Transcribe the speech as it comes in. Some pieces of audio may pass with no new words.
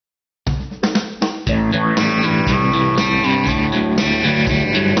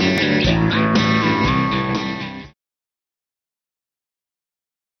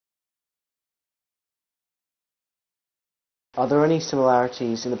Are there any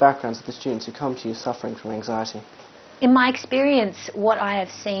similarities in the backgrounds of the students who come to you suffering from anxiety? In my experience, what I have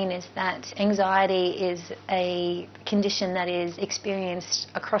seen is that anxiety is a condition that is experienced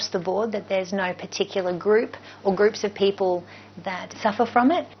across the board, that there's no particular group or groups of people that suffer from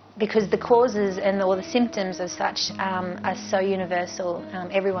it, because the causes and all the symptoms as such are so universal.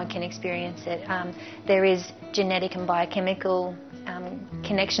 Everyone can experience it. There is genetic and biochemical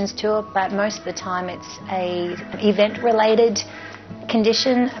connections to it, but most of the time it's a event-related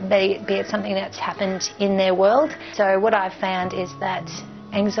condition, be it something that's happened in their world. So what I've found is that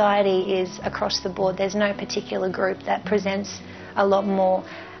anxiety is across the board. There's no particular group that presents a lot more.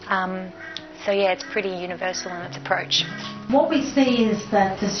 So yeah, it's pretty universal in its approach. What we see is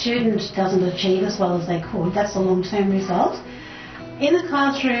that the student doesn't achieve as well as they could. That's the long-term result. In the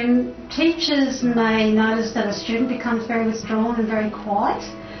classroom, teachers may notice that a student becomes very withdrawn and very quiet.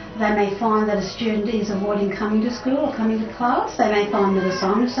 They may find that a student is avoiding coming to school or coming to class. They may find that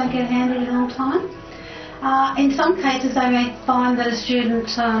assignments don't get handed in on time. In some cases, they may find that a student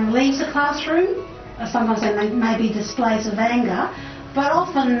leaves the classroom. Sometimes there may be displays of anger, but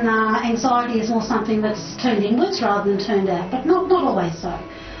often anxiety is more something that's turned inwards rather than turned out, but not always so.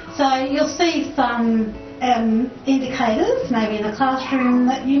 So you'll see some indicators maybe in the classroom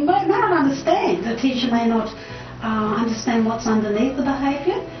that you may not understand. The teacher may not understand what's underneath the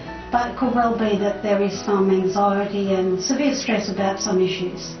behaviour, but it could well be that there is some anxiety and severe stress about some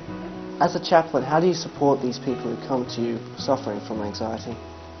issues. As a chaplain, how do you support these people who come to you suffering from anxiety?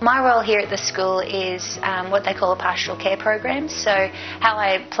 My role here at the school is what they call a pastoral care program. So how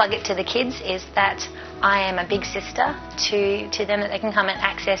I plug it to the kids is that I am a big sister to them that they can come and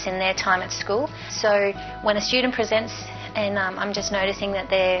access in their time at school. So when a student presents and I'm just noticing that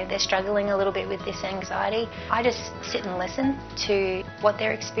they're struggling a little bit with this anxiety, I just sit and listen to what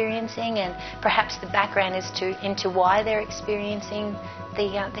they're experiencing, and perhaps the background is into why they're experiencing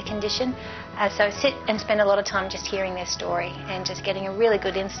the condition. So sit and spend a lot of time just hearing their story and just getting a really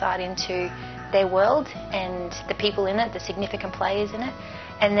good insight into their world and the people in it, the significant players in it.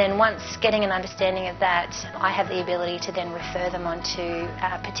 And then once getting an understanding of that, I have the ability to then refer them on to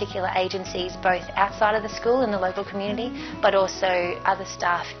particular agencies, both outside of the school in the local community, but also other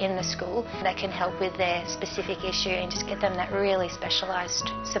staff in the school that can help with their specific issue and just get them that really specialised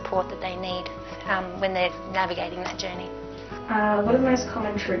support that they need when they're navigating that journey. What are the most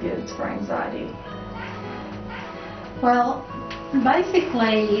common triggers for anxiety? Well,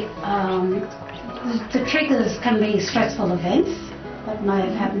 basically the triggers can be stressful events that may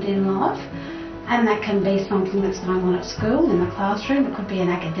have happened in life, and that can be something that's going on at school, in the classroom. It could be an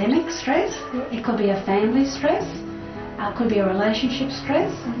academic stress, it could be a family stress, it could be a relationship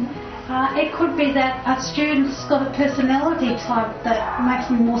stress. It could be that a student's got a personality type that makes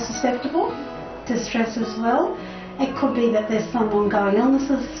them more susceptible to stress as well. It could be that there's some ongoing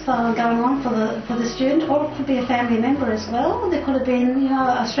illnesses going on for the student, or it could be a family member as well. There could have been,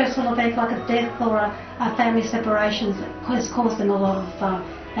 a stressful event like a death or a family separation that has caused them a lot of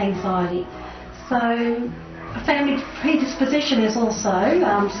anxiety. So a family predisposition is also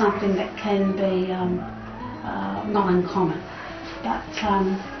something that can be not uncommon. But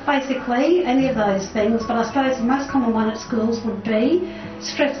basically any of those things, but I suppose the most common one at schools would be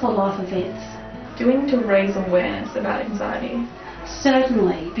stressful life events. Do we need to raise awareness about anxiety?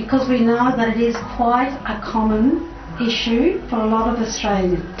 Certainly, because we know that it is quite a common issue for a lot of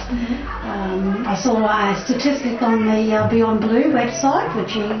Australians. I saw a statistic on the Beyond Blue website,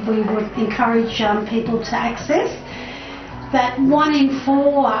 which we would encourage people to access, that 1 in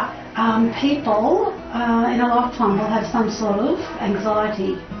 4 people in a lifetime will have some sort of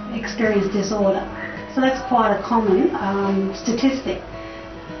anxiety experience disorder. So that's quite a common statistic.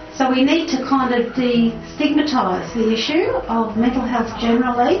 So we need to kind of destigmatise the issue of mental health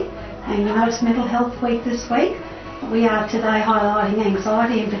generally, and it's Mental Health Week this week. We are today highlighting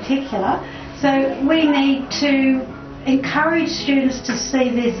anxiety in particular. So we need to encourage students to see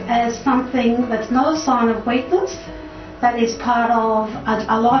this as something that's not a sign of weakness, that is part of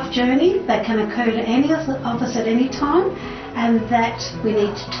a life journey that can occur to any of us at any time, and that we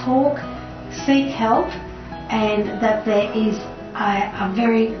need to talk, seek help, and that there is a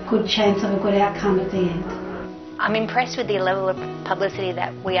very good chance of a good outcome at the end. I'm impressed with the level of publicity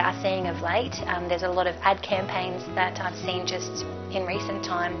that we are seeing of late. There's a lot of ad campaigns that I've seen just in recent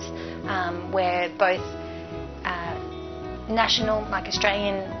times where both national, like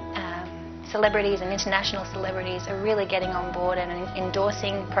Australian celebrities and international celebrities are really getting on board and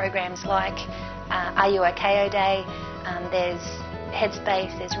endorsing programs like Are You OK Day, there's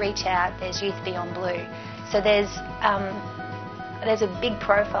Headspace, there's Reach Out, there's Youth Beyond Blue. So there's a big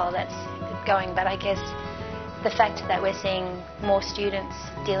profile that's going, but I guess the fact that we're seeing more students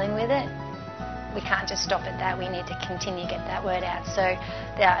dealing with it, we can't just stop at that. We need to continue to get that word out. So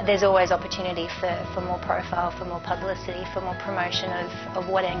there's always opportunity for more profile, for more publicity, for more promotion of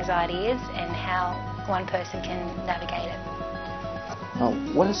what anxiety is and how one person can navigate it.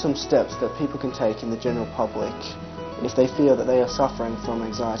 What are some steps that people can take in the general public if they feel that they are suffering from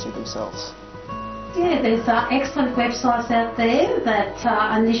anxiety themselves? Yeah, there's excellent websites out there that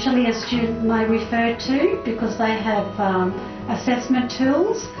initially a student may refer to because they have assessment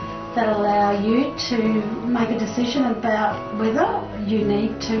tools that allow you to make a decision about whether you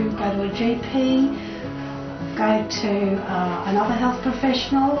need to go to a GP, go to another health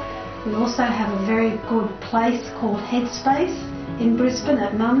professional. We also have a very good place called Headspace in Brisbane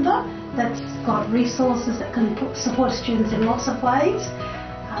at Munda that's got resources that can support students in lots of ways.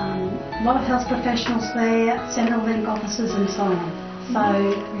 A lot of health professionals there, Centrelink officers and so on.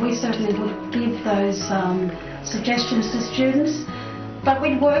 So we certainly would give those suggestions to students. But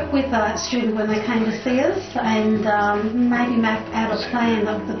we'd work with a student when they came to see us and maybe map out a plan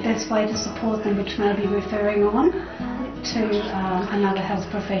of the best way to support them, which may be referring on to another health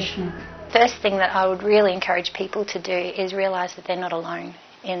professional. First thing that I would really encourage people to do is realise that they're not alone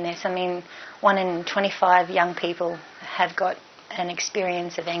in this. I mean, 1 in 25 young people have got an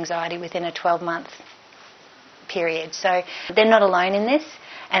experience of anxiety within a 12-month period. So they're not alone in this.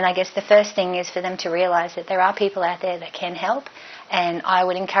 And I guess the first thing is for them to realise that there are people out there that can help, and I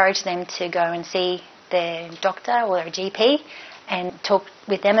would encourage them to go and see their doctor or their GP and talk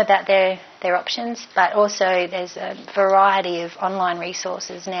with them about their options. But also there's a variety of online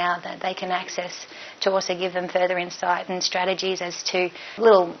resources now that they can access to also give them further insight and strategies as to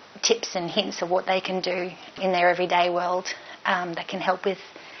little tips and hints of what they can do in their everyday world that can help with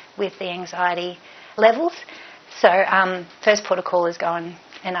the anxiety levels. So first protocol is go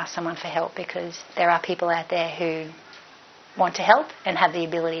and ask someone for help, because there are people out there who want to help and have the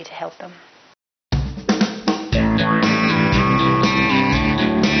ability to help them.